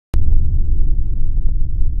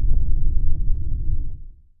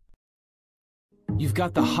You've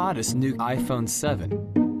got the hottest new iPhone 7.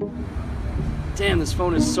 Damn, this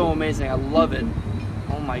phone is so amazing. I love it.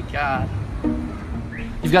 Oh my god.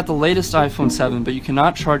 You've got the latest iPhone 7, but you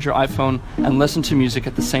cannot charge your iPhone and listen to music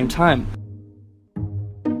at the same time.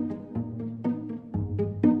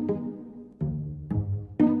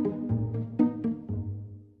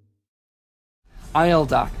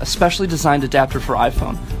 iLdock, a specially designed adapter for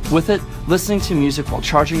iPhone. With it, listening to music while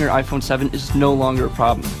charging your iPhone 7 is no longer a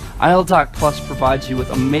problem. iLdock Plus provides you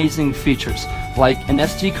with amazing features like an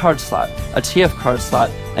SD card slot, a TF card slot,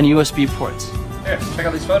 and USB ports. Here, check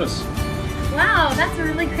out these photos. Wow, that's a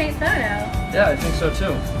really great photo. Yeah, I think so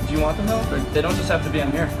too. Do you want them though? They don't just have to be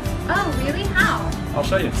on here. Oh, really? How? I'll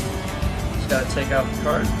show you. Just gotta take out the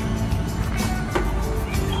card,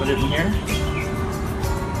 put it in here.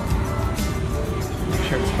 Make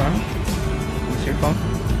sure it's fun. Let me see your phone.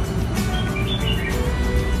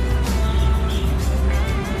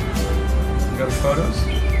 You go to photos.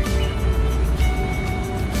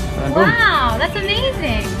 And boom. Wow, that's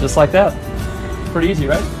amazing. Just like that. Pretty easy,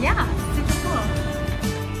 right? Yeah, super cool.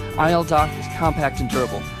 iLdock is compact and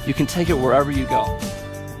durable. You can take it wherever you go.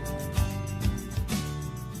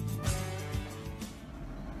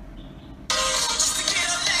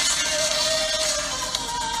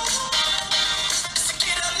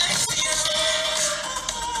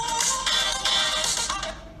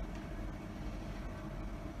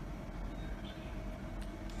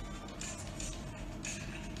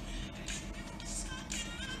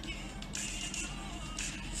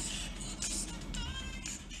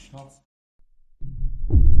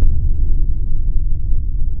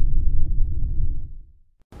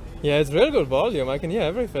 Yeah, it's very good volume. I can hear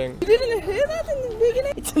everything. You didn't hear that in the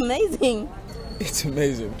beginning? It's amazing. It's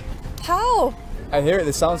amazing. How? I hear it.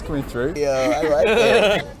 The sound's coming through. Yeah, I like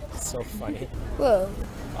it. It's so funny. Whoa.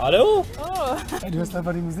 Hallo? Oh. Hey, du hörst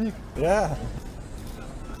einfach die Musik. Yeah.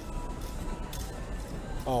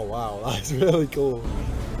 Oh wow, that's really cool.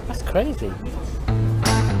 That's crazy.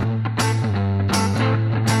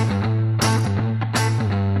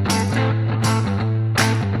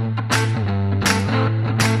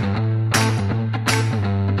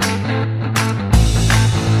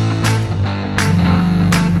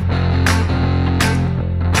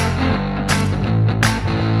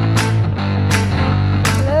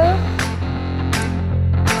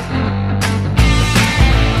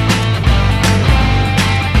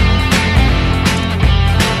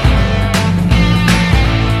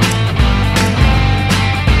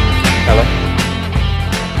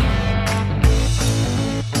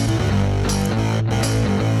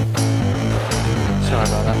 Sorry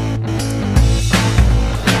about that.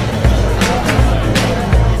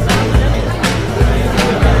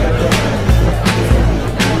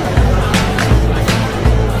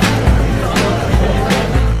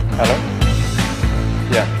 Hello?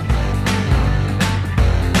 Yeah.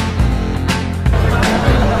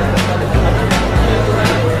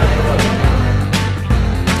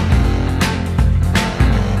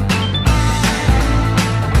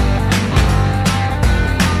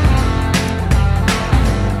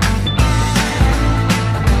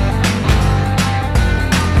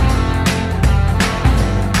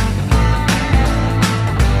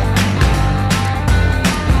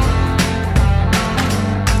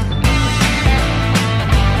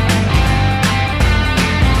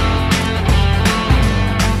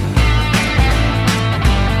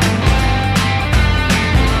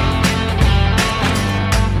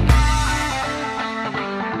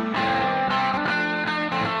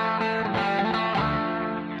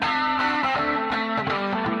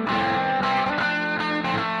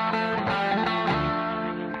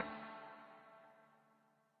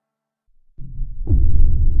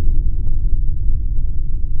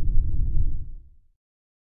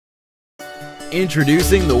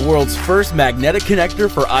 Introducing the world's first magnetic connector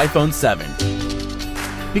for iPhone 7.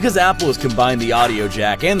 Because Apple has combined the audio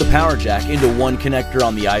jack and the power jack into one connector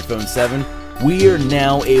on the iPhone 7, we are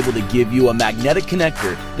now able to give you a magnetic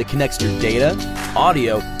connector that connects your data,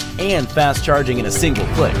 audio, and fast charging in a single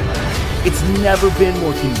click. It's never been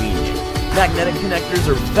more convenient. Magnetic connectors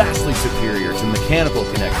are vastly superior to mechanical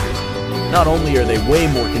connectors. Not only are they way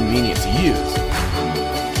more convenient to use,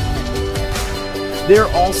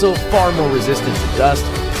 they're also far more resistant to dust,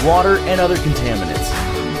 water, and other contaminants.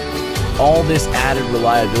 All this added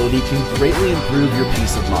reliability can greatly improve your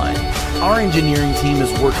peace of mind. Our engineering team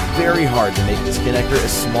has worked very hard to make this connector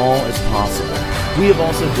as small as possible. We have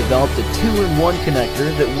also developed a 2-in-1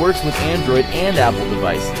 connector that works with Android and Apple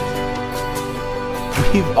devices.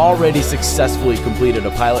 We've already successfully completed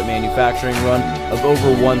a pilot manufacturing run of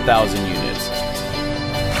over 1,000 units.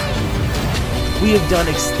 We have done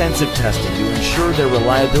extensive testing to ensure their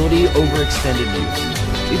reliability over extended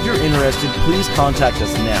use. If you're interested, please contact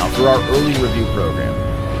us now for our early review program.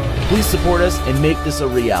 Please support us and make this a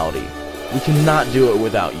reality. We cannot do it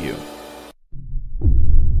without you.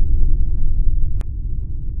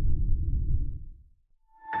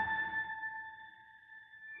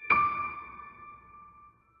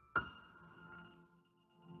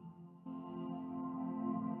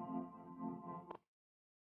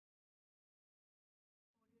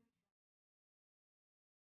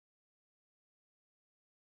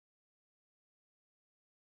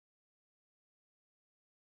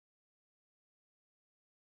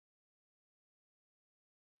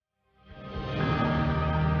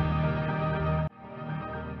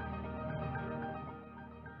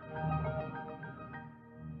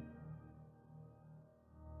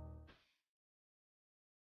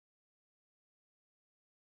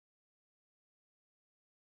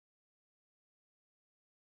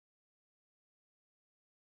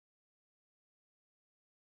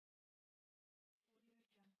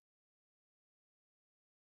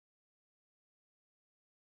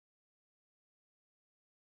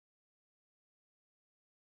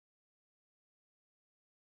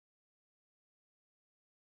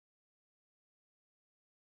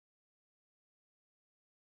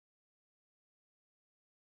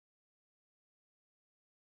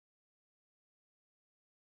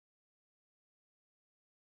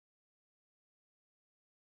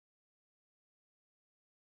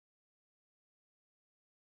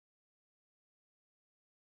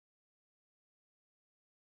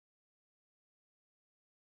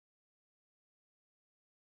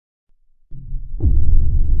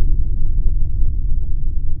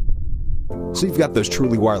 So you've got those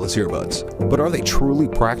truly wireless earbuds, but are they truly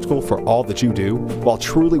practical for all that you do? While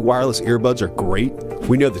truly wireless earbuds are great,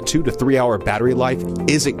 we know the 2 to 3 hour battery life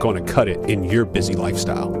isn't going to cut it in your busy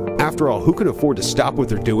lifestyle. After all, who can afford to stop what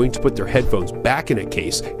they're doing to put their headphones back in a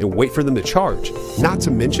case and wait for them to charge? Not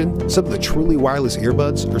to mention, some of the truly wireless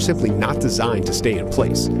earbuds are simply not designed to stay in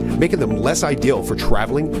place, making them less ideal for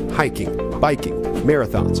traveling, hiking, biking,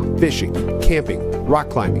 marathons, fishing, camping, rock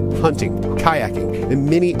climbing, hunting, kayaking, and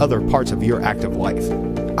many other parts of your active life.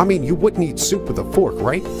 I mean, you wouldn't eat soup with a fork,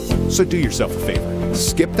 right? So do yourself a favor.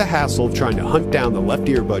 Skip the hassle of trying to hunt down the left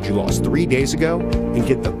earbud you lost 3 days ago and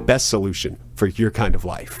get the best solution for your kind of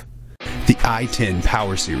life. The i10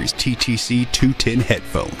 Power Series TTC 210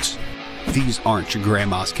 headphones. These aren't your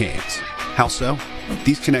grandma's cans. How so?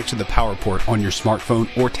 These connect to the power port on your smartphone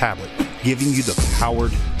or tablet, giving you the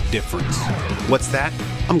powered difference. What's that?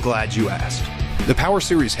 I'm glad you asked. The Power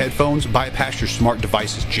Series headphones bypass your smart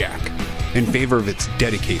device's jack in favor of its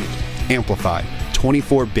dedicated, amplified,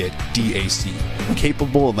 24-bit DAC,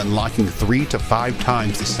 capable of unlocking 3 to 5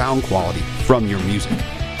 times the sound quality from your music,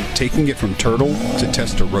 taking it from Turtle to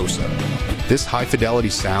Testarossa. This high-fidelity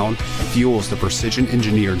sound fuels the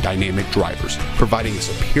precision-engineered dynamic drivers, providing a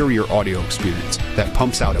superior audio experience that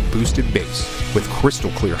pumps out a boosted bass with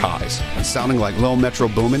crystal-clear highs, sounding like Lil Metro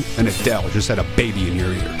Boomin and Adele just had a baby in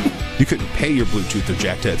your ear. You couldn't pay your Bluetooth or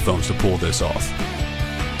jacked headphones to pull this off.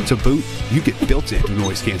 To boot, you get built-in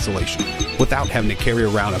noise cancellation without having to carry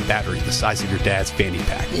around a battery the size of your dad's fanny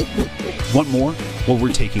pack. Want more? Well,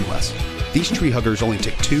 we're taking less. These tree huggers only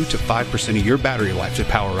take 2 to 5% of your battery life to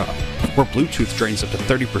power up, where Bluetooth drains up to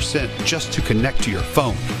 30% just to connect to your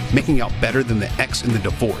phone, making out better than the X in the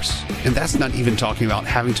Divorce. And that's not even talking about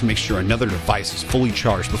having to make sure another device is fully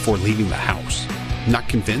charged before leaving the house. Not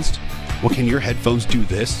convinced? Well, can your headphones do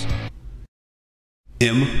this?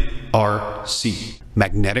 MRC,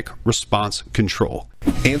 Magnetic Response Control.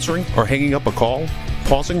 Answering or hanging up a call,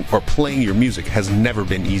 pausing or playing your music has never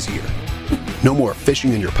been easier. No more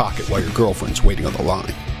fishing in your pocket while your girlfriend's waiting on the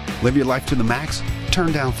line. Live your life to the max?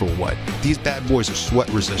 Turn down for what? These bad boys are sweat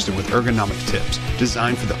resistant with ergonomic tips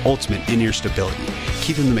designed for the ultimate in-ear stability,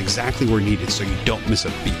 keeping them exactly where needed so you don't miss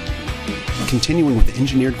a beat. Continuing with the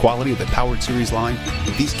engineered quality of the Powered Series line,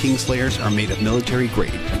 these Kingslayers are made of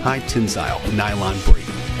military-grade, high-tensile nylon braid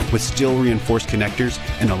with steel-reinforced connectors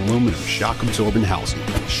and aluminum shock-absorbent housing,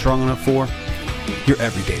 strong enough for your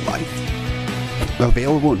everyday life.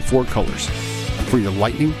 Available in 4 colors for your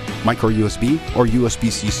Lightning, micro USB, or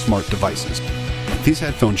USB-C smart devices. These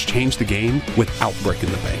headphones change the game without breaking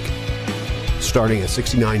the bank. Starting at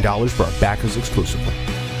 $69 for our backers exclusively.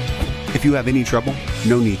 If you have any trouble,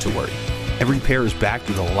 no need to worry. Every pair is backed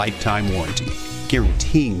with a lifetime warranty,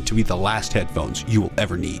 guaranteeing to be the last headphones you will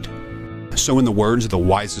ever need. So in the words of the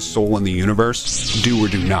wisest soul in the universe, do or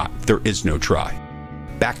do not, there is no try.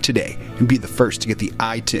 Back today and be the first to get the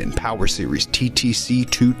i10 Power Series TTC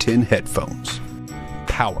 210 headphones.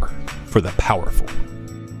 Power for the powerful.